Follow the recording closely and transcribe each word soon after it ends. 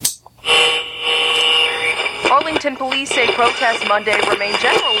Burlington police say protests Monday remained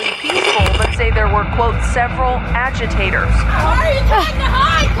generally peaceful, but say there were, quote, several agitators. Why are you trying to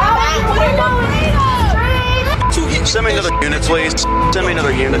hide? Send me another unit, please. Send me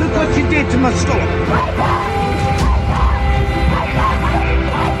another unit. Look what you did to my store.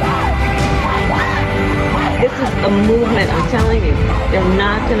 This is a movement, I'm telling you. They're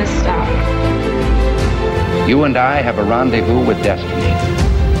not going to stop. You and I have a rendezvous with destiny.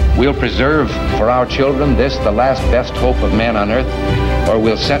 We'll preserve for our children this, the last best hope of man on earth, or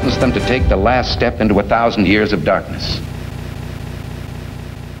we'll sentence them to take the last step into 1,000 years of darkness.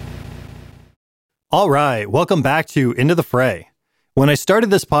 All right, welcome back to Into the Fray. When I started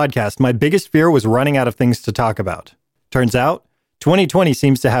this podcast, my biggest fear was running out of things to talk about. Turns out, 2020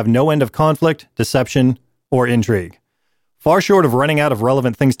 seems to have no end of conflict, deception, or intrigue. Far short of running out of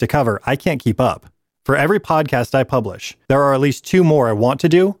relevant things to cover, I can't keep up. For every podcast I publish, there are at least 2 more I want to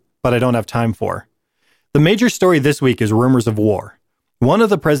do, but I don't have time for. The major story this week is rumors of war. One of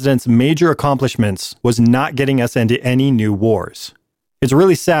the president's major accomplishments was not getting us into any new wars. It's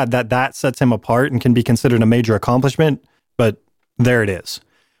really sad that that sets him apart and can be considered a major accomplishment, but there it is.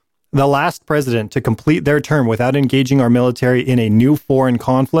 The last president to complete their term without engaging our military in a new foreign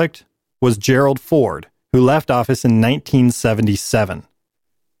conflict was Gerald Ford, who left office in 1977.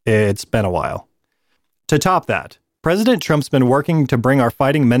 It's been a while. To top that, President Trump's been working to bring our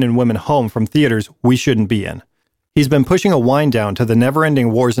fighting men and women home from theaters we shouldn't be in. He's been pushing a wind down to the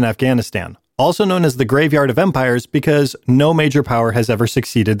never-ending wars in Afghanistan, also known as the graveyard of empires because no major power has ever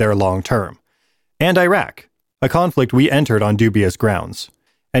succeeded there long term. And Iraq, a conflict we entered on dubious grounds.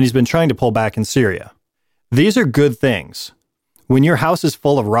 And he's been trying to pull back in Syria. These are good things. When your house is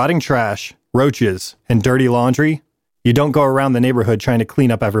full of rotting trash, roaches, and dirty laundry, you don't go around the neighborhood trying to clean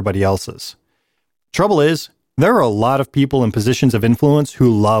up everybody else's. Trouble is, there are a lot of people in positions of influence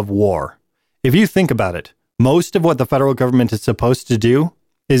who love war. If you think about it, most of what the federal government is supposed to do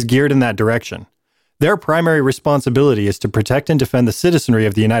is geared in that direction. Their primary responsibility is to protect and defend the citizenry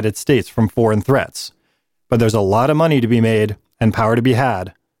of the United States from foreign threats. But there's a lot of money to be made and power to be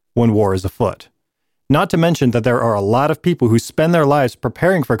had when war is afoot. Not to mention that there are a lot of people who spend their lives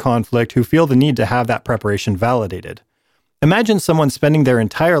preparing for conflict who feel the need to have that preparation validated. Imagine someone spending their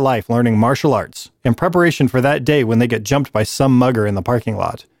entire life learning martial arts in preparation for that day when they get jumped by some mugger in the parking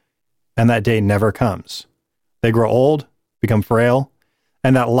lot. And that day never comes. They grow old, become frail,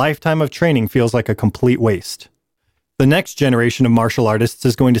 and that lifetime of training feels like a complete waste. The next generation of martial artists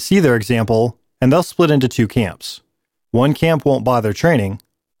is going to see their example, and they'll split into 2 camps. One camp won't bother training.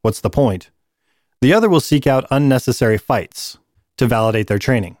 What's the point? The other will seek out unnecessary fights to validate their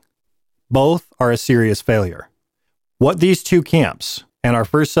training. Both are a serious failure. What these 2 camps, and our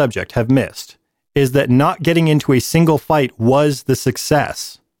first subject, have missed is that not getting into a single fight was the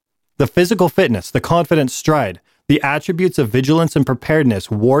success. The physical fitness, the confident stride, the attributes of vigilance and preparedness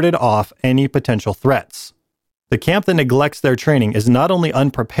warded off any potential threats. The camp that neglects their training is not only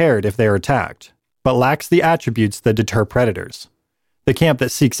unprepared if they are attacked, but lacks the attributes that deter predators. The camp that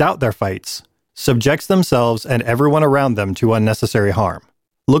seeks out their fights subjects themselves and everyone around them to unnecessary harm.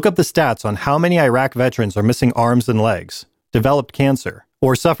 Look up the stats on how many Iraq veterans are missing arms and legs, developed cancer,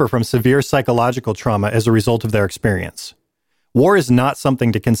 or suffer from severe psychological trauma as a result of their experience. War is not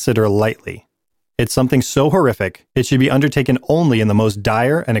something to consider lightly. It's something so horrific, it should be undertaken only in the most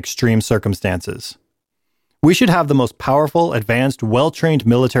dire and extreme circumstances. We should have the most powerful, advanced, well-trained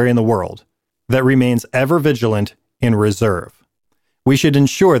military in the world that remains ever vigilant in reserve. We should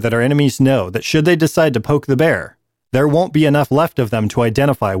ensure that our enemies know that should they decide to poke the bear, there won't be enough left of them to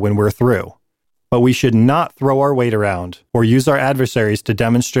identify when we're through. But we should not throw our weight around or use our adversaries to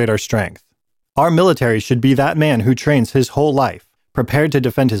demonstrate our strength. Our military should be that man who trains his whole life, prepared to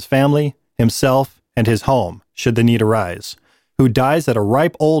defend his family, himself, and his home, should the need arise, who dies at a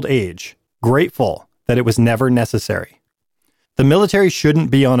ripe old age, grateful that it was never necessary. The military shouldn't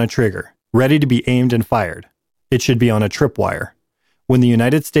be on a trigger, ready to be aimed and fired. It should be on a tripwire. When the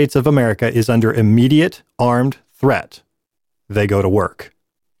United States of America is under immediate, armed threat, they go to work.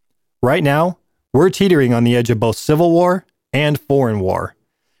 Right now, we're teetering on the edge of both civil war and foreign war.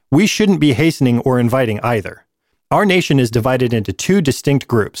 We shouldn't be hastening or inviting either. Our nation is divided into 2 distinct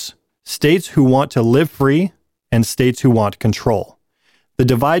groups, states who want to live free and states who want control. The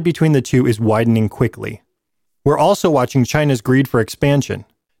divide between the 2 is widening quickly. We're also watching China's greed for expansion.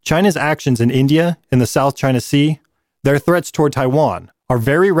 China's actions in India, in the South China Sea, their threats toward Taiwan are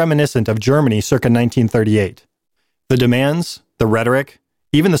very reminiscent of Germany circa 1938. The demands, the rhetoric,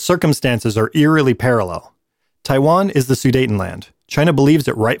 even the circumstances are eerily parallel. Taiwan is the Sudetenland. China believes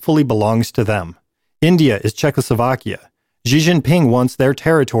it rightfully belongs to them. India is Czechoslovakia. Xi Jinping wants their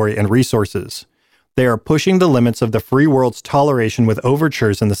territory and resources. They are pushing the limits of the free world's toleration with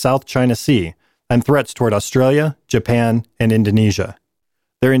overtures in the South China Sea and threats toward Australia, Japan, and Indonesia.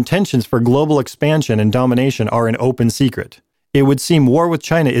 Their intentions for global expansion and domination are an open secret. It would seem war with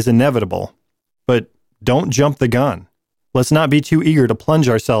China is inevitable, but don't jump the gun. Let's not be too eager to plunge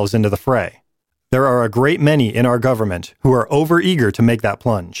ourselves into the fray. There are a great many in our government who are overeager to make that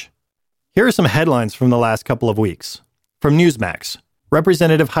plunge. Here are some headlines from the last couple of weeks. From Newsmax,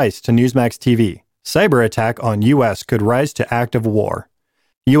 Representative Heist to Newsmax TV. Cyber attack on U.S. could rise to act of war.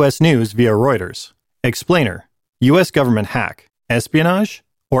 U.S. News via Reuters. Explainer, U.S. government hack, espionage,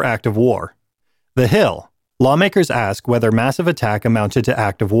 or act of war? The Hill, lawmakers ask whether massive attack amounted to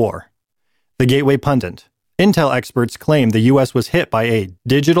act of war. The Gateway Pundit, Intel experts claim the U.S. was hit by a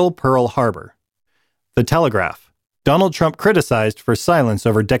digital Pearl Harbor. The Telegraph, Donald Trump criticized for silence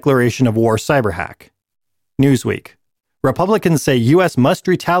over declaration of war cyber hack. Newsweek, Republicans say U.S. must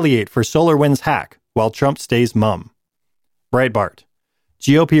retaliate for SolarWinds hack while Trump stays mum. Breitbart,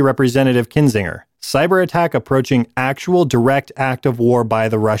 GOP Representative Kinzinger, cyber attack approaching actual direct act of war by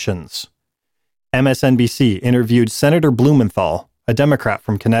the Russians. MSNBC interviewed Senator Blumenthal, a Democrat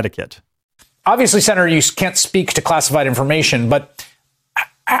from Connecticut. Obviously, Senator, you can't speak to classified information, but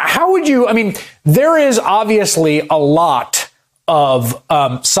how would you, there is obviously a lot of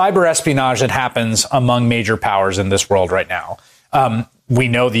cyber espionage that happens among major powers in this world right now. We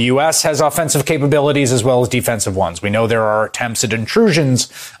know the U.S. has offensive capabilities as well as defensive ones. We know there are attempts at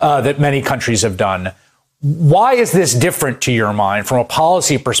intrusions that many countries have done. Why is this different to your mind from a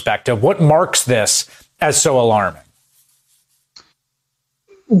policy perspective? What marks this as so alarming?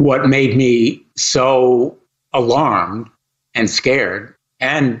 What made me so alarmed and scared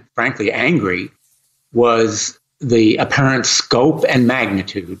and frankly angry was the apparent scope and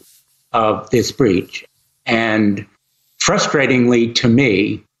magnitude of this breach. And frustratingly to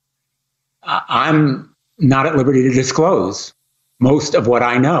me, I'm not at liberty to disclose most of what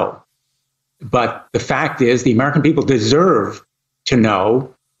I know. But the fact is, the American people deserve to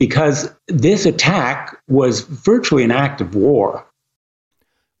know, because this attack was virtually an act of war.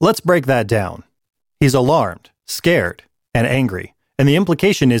 Let's break that down. He's alarmed, scared, and angry, and the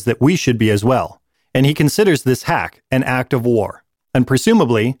implication is that we should be as well. And he considers this hack an act of war, and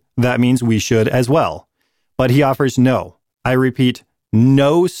presumably that means we should as well. But he offers no, I repeat,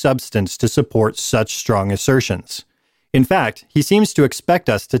 no substance to support such strong assertions. In fact, he seems to expect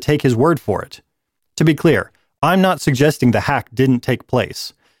us to take his word for it. To be clear, I'm not suggesting the hack didn't take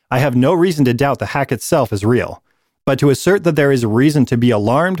place. I have no reason to doubt the hack itself is real. But to assert that there is a reason to be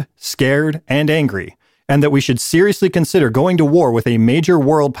alarmed, scared, and angry, and that we should seriously consider going to war with a major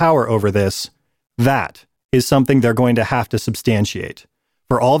world power over this, that is something they're going to have to substantiate.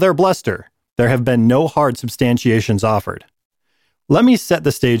 For all their bluster, there have been no hard substantiations offered. Let me set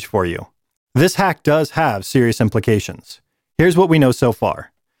the stage for you. This hack does have serious implications. Here's what we know so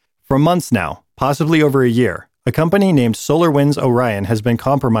far. For months now, possibly over a year, a company named SolarWinds Orion has been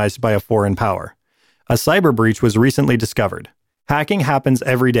compromised by a foreign power. A cyber breach was recently discovered. Hacking happens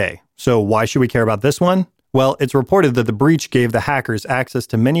every day, so why should we care about this one? Well, it's reported that the breach gave the hackers access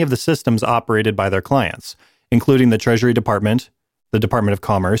to many of the systems operated by their clients, including the Treasury Department, the Department of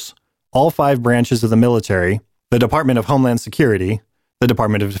Commerce, all 5 branches of the military, the Department of Homeland Security, the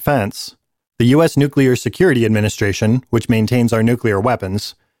Department of Defense, the U.S. Nuclear Security Administration, which maintains our nuclear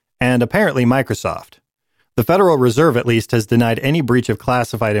weapons, and apparently Microsoft. The Federal Reserve, at least, has denied any breach of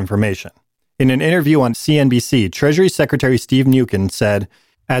classified information. In an interview on CNBC, Treasury Secretary Steve Mnuchin said,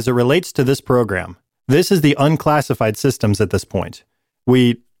 as it relates to this program, this is the unclassified systems at this point.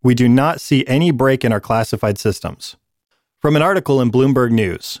 We do not see any break in our classified systems. From an article in Bloomberg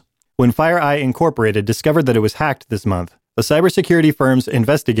News, when FireEye Incorporated discovered that it was hacked this month, the cybersecurity firm's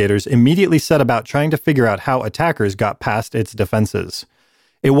investigators immediately set about trying to figure out how attackers got past its defenses.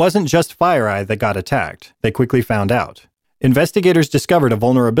 It wasn't just FireEye that got attacked, they quickly found out. Investigators discovered a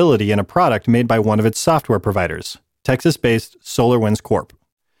vulnerability in a product made by one of its software providers, Texas-based SolarWinds Corp.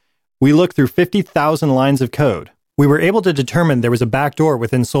 We looked through 50,000 lines of code. We were able to determine there was a backdoor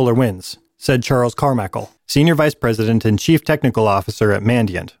within SolarWinds, said Charles Carmichael, Senior Vice President and Chief Technical Officer at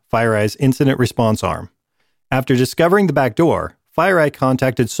Mandiant, FireEye's incident response arm. After discovering the backdoor, FireEye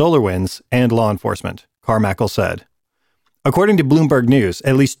contacted SolarWinds and law enforcement, Carmichael said. According to Bloomberg News,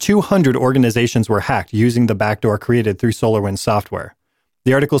 at least 200 organizations were hacked using the backdoor created through SolarWinds software.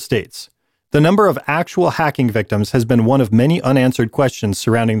 The article states, the number of actual hacking victims has been one of many unanswered questions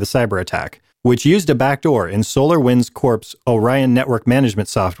surrounding the cyber attack, which used a backdoor in SolarWinds Corp's Orion network management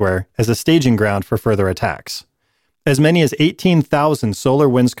software as a staging ground for further attacks. As many as 18,000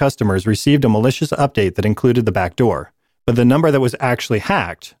 SolarWinds customers received a malicious update that included the backdoor, but the number that was actually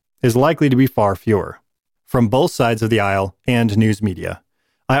hacked is likely to be far fewer. From both sides of the aisle and news media.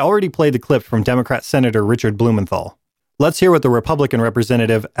 I already played the clip from Democrat Senator Richard Blumenthal. Let's hear what the Republican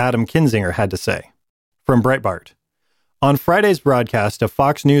Representative Adam Kinzinger had to say. From Breitbart. On Friday's broadcast of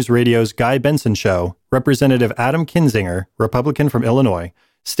Fox News Radio's Guy Benson show, Representative Adam Kinzinger, Republican from Illinois,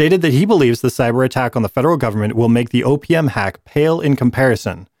 stated that he believes the cyber attack on the federal government will make the OPM hack pale in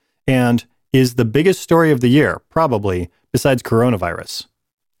comparison and is the biggest story of the year, probably, besides coronavirus.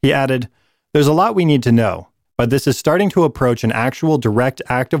 He added, "There's a lot we need to know, but this is starting to approach an actual direct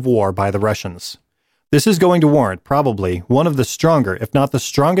act of war by the Russians. This is going to warrant, probably, one of the stronger, if not the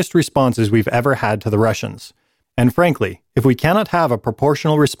strongest responses we've ever had to the Russians. And frankly, if we cannot have a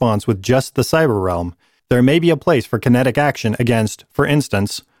proportional response with just the cyber realm, there may be a place for kinetic action against, for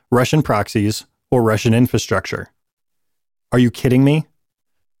instance, Russian proxies or Russian infrastructure." Are you kidding me?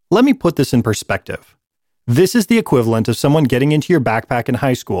 Let me put this in perspective. This is the equivalent of someone getting into your backpack in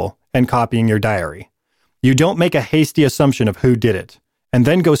high school and copying your diary. You don't make a hasty assumption of who did it, and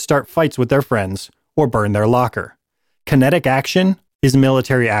then go start fights with their friends or burn their locker. Kinetic action is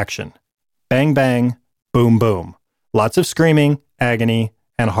military action. Bang, bang, boom, boom. Lots of screaming, agony,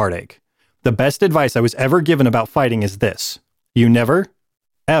 and heartache. The best advice I was ever given about fighting is this: you never,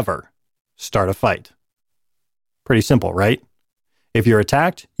 ever start a fight. Pretty simple, right? If you're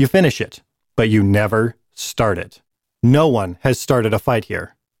attacked, you finish it, but you never start it. No one has started a fight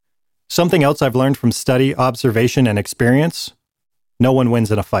here. Something else I've learned from study, observation, and experience: no one wins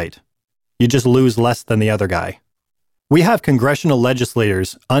in a fight. You just lose less than the other guy. We have congressional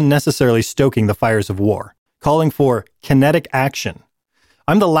legislators unnecessarily stoking the fires of war, calling for kinetic action.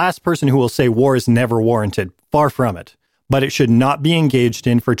 I'm the last person who will say war is never warranted, far from it, but it should not be engaged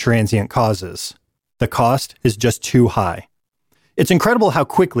in for transient causes. The cost is just too high. It's incredible how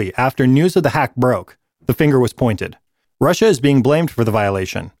quickly, after news of the hack broke, the finger was pointed. Russia is being blamed for the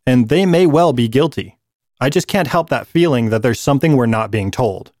violation, and they may well be guilty. I just can't help that feeling that there's something we're not being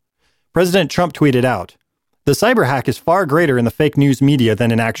told. President Trump tweeted out, "The cyber hack is far greater in the fake news media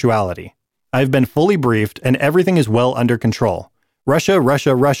than in actuality. I've been fully briefed and everything is well under control. Russia,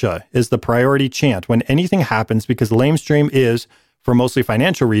 Russia, Russia is the priority chant when anything happens because Lamestream is, for mostly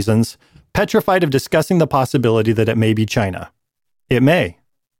financial reasons, petrified of discussing the possibility that it may be China. It may."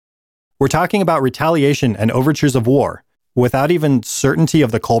 We're talking about retaliation and overtures of war, without even certainty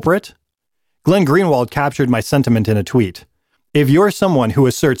of the culprit? Glenn Greenwald captured my sentiment in a tweet. If you're someone who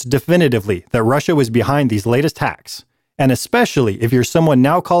asserts definitively that Russia was behind these latest hacks, and especially if you're someone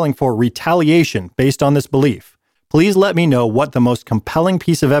now calling for retaliation based on this belief, please let me know what the most compelling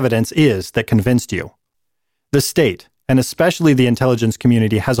piece of evidence is that convinced you. The state, and especially the intelligence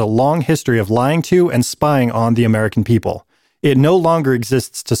community, has a long history of lying to and spying on the American people. It no longer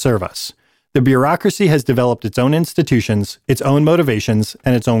exists to serve us. The bureaucracy has developed its own institutions, its own motivations,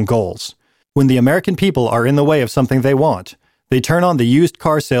 and its own goals. When the American people are in the way of something they want, they turn on the used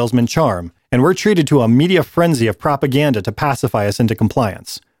car salesman charm, and we're treated to a media frenzy of propaganda to pacify us into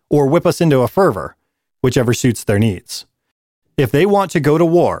compliance, or whip us into a fervor, whichever suits their needs. If they want to go to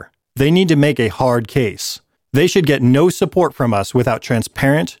war, they need to make a hard case. They should get no support from us without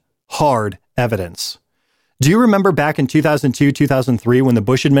transparent, hard evidence. Do you remember back in 2002-2003 when the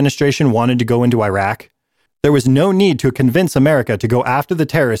Bush administration wanted to go into Iraq? There was no need to convince America to go after the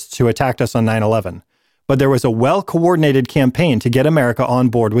terrorists who attacked us on 9/11, but there was a well-coordinated campaign to get America on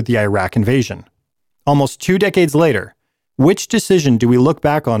board with the Iraq invasion. Almost 2 decades later, which decision do we look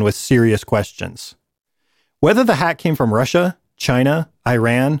back on with serious questions? Whether the hack came from Russia, China,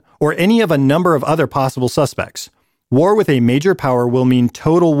 Iran, or any of a number of other possible suspects, war with a major power will mean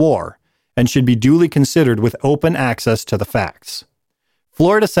total war and should be duly considered with open access to the facts.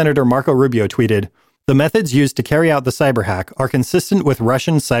 Florida Senator Marco Rubio tweeted, "The methods used to carry out the cyber hack are consistent with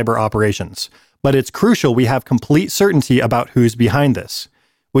Russian cyber operations, but it's crucial we have complete certainty about who's behind this.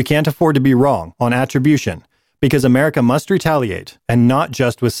 We can't afford to be wrong on attribution because America must retaliate, and not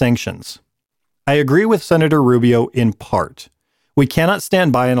just with sanctions." I agree with Senator Rubio in part. We cannot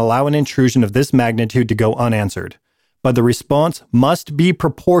stand by and allow an intrusion of this magnitude to go unanswered, but the response must be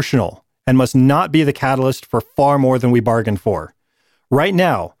proportional and must not be the catalyst for far more than we bargained for. Right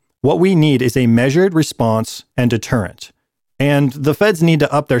now, what we need is a measured response and deterrent. And the feds need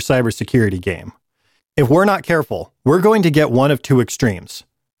to up their cybersecurity game. If we're not careful, we're going to get one of two extremes.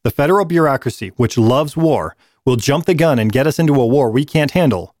 The federal bureaucracy, which loves war, will jump the gun and get us into a war we can't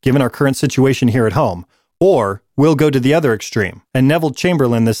handle, given our current situation here at home. Or we'll go to the other extreme and Neville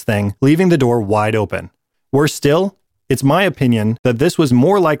Chamberlain this thing, leaving the door wide open. Worse still, it's my opinion that this was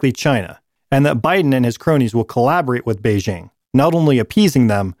more likely China, and that Biden and his cronies will collaborate with Beijing, not only appeasing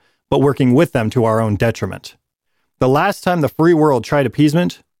them, but working with them to our own detriment. The last time the free world tried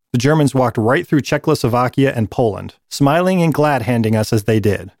appeasement, The Germans walked right through Czechoslovakia and Poland, smiling and glad handing us as they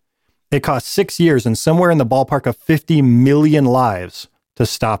did. It cost 6 years and somewhere in the ballpark of 50 million lives to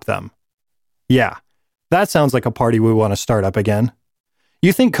stop them. Yeah, that sounds like a party we want to start up again.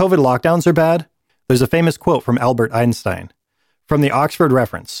 You think COVID lockdowns are bad? There's a famous quote from Albert Einstein. From the Oxford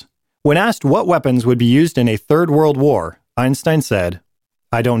Reference. When asked what weapons would be used in a third world war, Einstein said,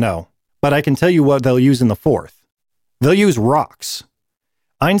 "I don't know, but I can tell you what they'll use in the fourth. They'll use rocks."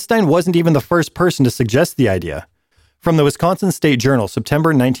 Einstein wasn't even the first person to suggest the idea. From the Wisconsin State Journal,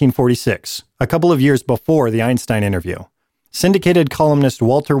 September 1946, a couple of years before the Einstein interview, syndicated columnist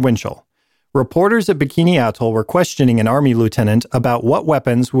Walter Winchell. Reporters at Bikini Atoll were questioning an army lieutenant about what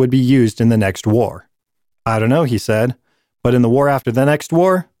weapons would be used in the next war. "I don't know," he said, "but in the war after the next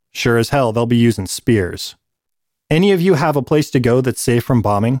war, sure as hell they'll be using spears." Any of you have a place to go that's safe from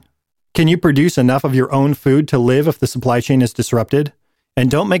bombing? Can you produce enough of your own food to live if the supply chain is disrupted? And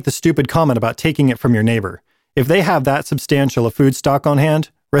don't make the stupid comment about taking it from your neighbor. If they have that substantial a food stock on hand,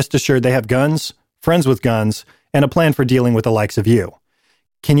 rest assured they have guns, friends with guns, and a plan for dealing with the likes of you.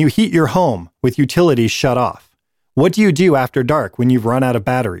 Can you heat your home with utilities shut off? What do you do after dark when you've run out of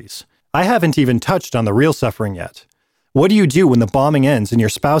batteries? I haven't even touched on the real suffering yet. What do you do when the bombing ends and your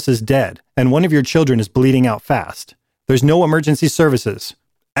spouse is dead and one of your children is bleeding out fast? There's no emergency services.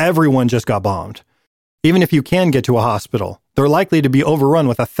 Everyone just got bombed. Even if you can get to a hospital, they're likely to be overrun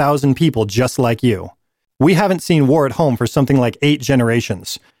with 1,000 people just like you. We haven't seen war at home for something like 8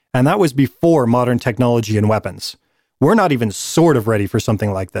 generations, and that was before modern technology and weapons. We're not even sort of ready for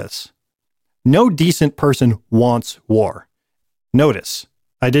something like this. No decent person wants war. Notice,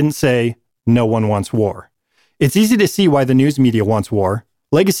 I didn't say no one wants war. It's easy to see why the news media wants war.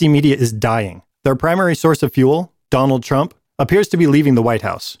 Legacy media is dying. Their primary source of fuel, Donald Trump, appears to be leaving the White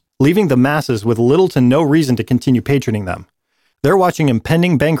House, leaving the masses with little to no reason to continue patroning them. They're watching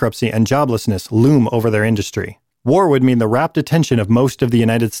impending bankruptcy and joblessness loom over their industry. War would mean the rapt attention of most of the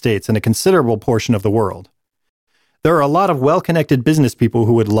United States and a considerable portion of the world. There are a lot of well-connected business people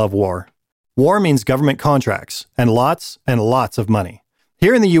who would love war. War means government contracts and lots of money.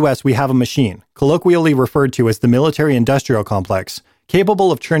 Here in the US, we have a machine, colloquially referred to as the military-industrial complex,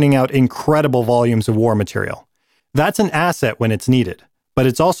 capable of churning out incredible volumes of war material. That's an asset when it's needed, but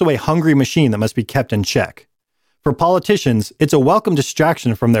it's also a hungry machine that must be kept in check. For politicians, it's a welcome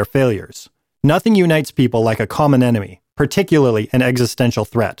distraction from their failures. Nothing unites people like a common enemy, particularly an existential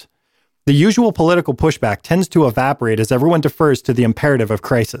threat. The usual political pushback tends to evaporate as everyone defers to the imperative of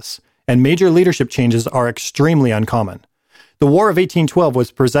crisis, and major leadership changes are extremely uncommon. The War of 1812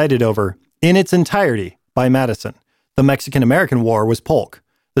 was presided over, in its entirety, by Madison. The Mexican-American War was Polk.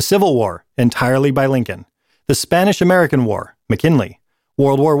 The Civil War, entirely by Lincoln. The Spanish-American War, McKinley.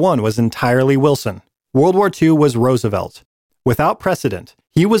 World War I was entirely Wilson. World War II was Roosevelt. Without precedent,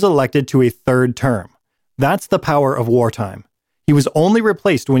 he was elected to a third term. That's the power of wartime. He was only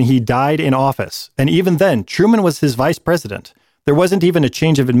replaced when he died in office, and even then, Truman was his vice president. There wasn't even a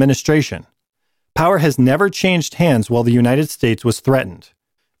change of administration. Power has never changed hands while the United States was threatened.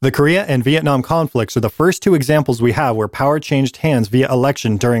 The Korea and Vietnam conflicts are the first 2 examples we have where power changed hands via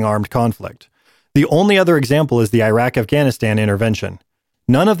election during armed conflict. The only other example is the Iraq-Afghanistan intervention.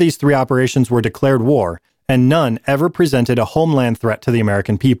 None of these 3 operations were declared war, and none ever presented a homeland threat to the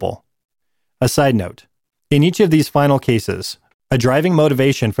American people. A side note, in each of these final cases, a driving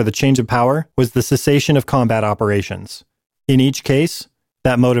motivation for the change of power was the cessation of combat operations. In each case,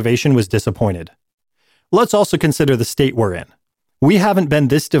 that motivation was disappointed. Let's also consider the state we're in. We haven't been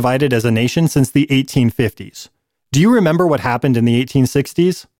this divided as a nation since the 1850s. Do you remember what happened in the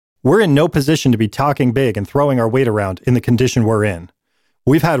 1860s? We're in no position to be talking big and throwing our weight around in the condition we're in.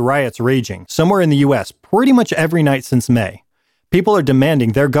 We've had riots raging, somewhere in the US, pretty much every night since May. People are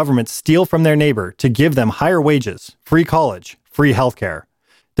demanding their government steal from their neighbor to give them higher wages, free college, free healthcare.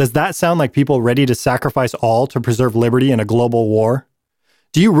 Does that sound like people ready to sacrifice all to preserve liberty in a global war?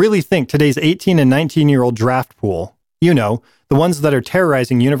 Do you really think today's 18 and 19-year-old draft pool, you know, the ones that are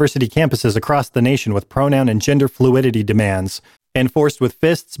terrorizing university campuses across the nation with pronoun and gender fluidity demands, enforced with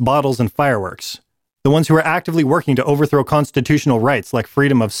fists, bottles, and fireworks, the ones who are actively working to overthrow constitutional rights like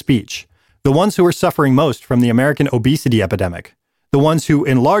freedom of speech, the ones who are suffering most from the American obesity epidemic, the ones who,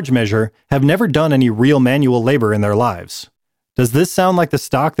 in large measure, have never done any real manual labor in their lives? Does this sound like the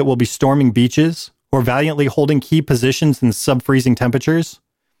stock that will be storming beaches or valiantly holding key positions in sub-freezing temperatures?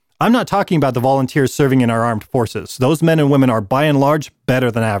 I'm not talking about the volunteers serving in our armed forces. Those men and women are, by and large, better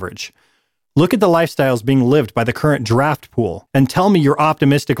than average. Look at the lifestyles being lived by the current draft pool and tell me you're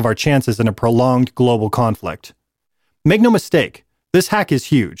optimistic of our chances in a prolonged global conflict. Make no mistake, this hack is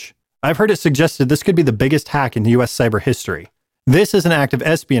huge. I've heard it suggested this could be the biggest hack in US cyber history. This is an act of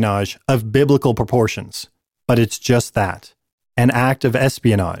espionage of biblical proportions, but it's just that, an act of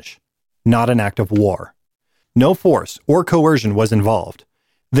espionage, not an act of war. No force or coercion was involved.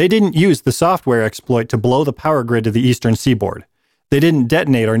 They didn't use the software exploit to blow the power grid to the eastern seaboard. They didn't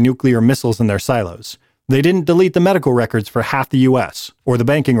detonate our nuclear missiles in their silos. They didn't delete the medical records for half the US or the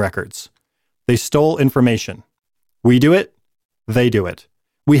banking records. They stole information. We do it, they do it.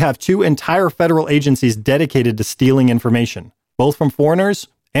 We have 2 entire federal agencies dedicated to stealing information, both from foreigners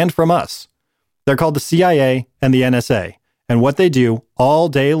and from us. They're called the CIA and the NSA, and what they do all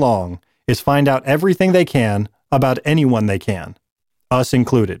day long is find out everything they can about anyone they can, us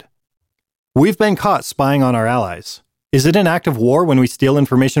included. We've been caught spying on our allies. Is it an act of war when we steal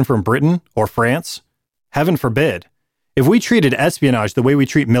information from Britain or France? Heaven forbid. If we treated espionage the way we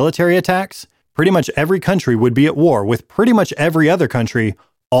treat military attacks, pretty much every country would be at war with pretty much every other country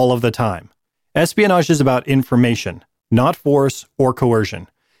all of the time. Espionage is about information, not force or coercion.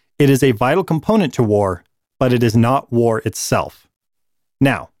 It is a vital component to war, but it is not war itself.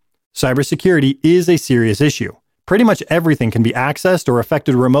 Now, cybersecurity is a serious issue. Pretty much everything can be accessed or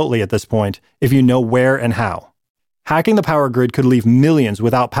affected remotely at this point if you know where and how. Hacking the power grid could leave millions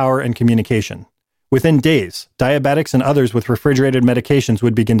without power and communication. Within days, diabetics and others with refrigerated medications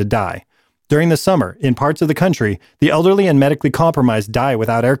would begin to die. During the summer, in parts of the country, the elderly and medically compromised die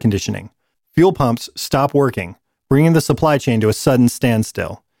without air conditioning. Fuel pumps stop working, bringing the supply chain to a sudden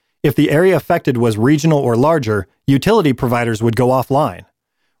standstill. If the area affected was regional or larger, utility providers would go offline.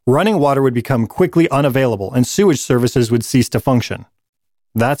 Running water would become quickly unavailable and sewage services would cease to function.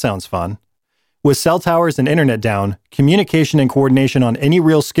 That sounds fun. With cell towers and internet down, communication and coordination on any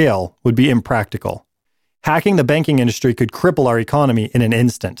real scale would be impractical. Hacking the banking industry could cripple our economy in an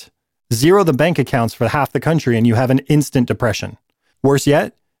instant. Zero the bank accounts for half the country and you have an instant depression. Worse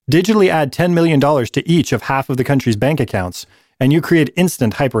yet, digitally add $10 million to each of half of the country's bank accounts, and you create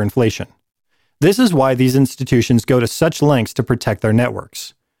instant hyperinflation. This is why these institutions go to such lengths to protect their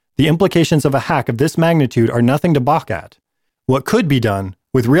networks. The implications of a hack of this magnitude are nothing to balk at. What could be done,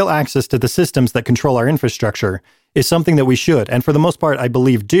 with real access to the systems that control our infrastructure, is something that we should, and for the most part I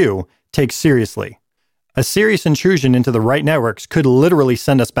believe do, take seriously. A serious intrusion into the right networks could literally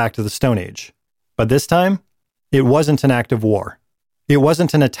send us back to the Stone Age. But this time, it wasn't an act of war. It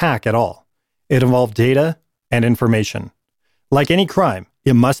wasn't an attack at all. It involved data and information. Like any crime,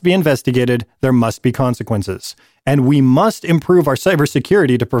 it must be investigated, there must be consequences, and we must improve our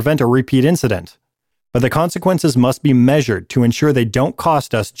cybersecurity to prevent a repeat incident. But the consequences must be measured to ensure they don't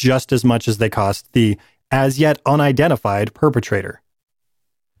cost us just as much as they cost the as yet unidentified perpetrator.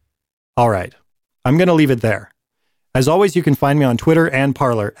 All right, I'm going to leave it there. As always, you can find me on Twitter and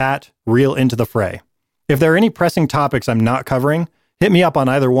Parler at ReelIntoTheFray. If there are any pressing topics I'm not covering, hit me up on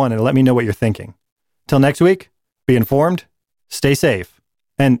either one and let me know what you're thinking. Till next week, be informed, stay safe,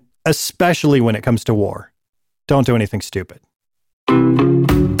 and especially when it comes to war, don't do anything stupid.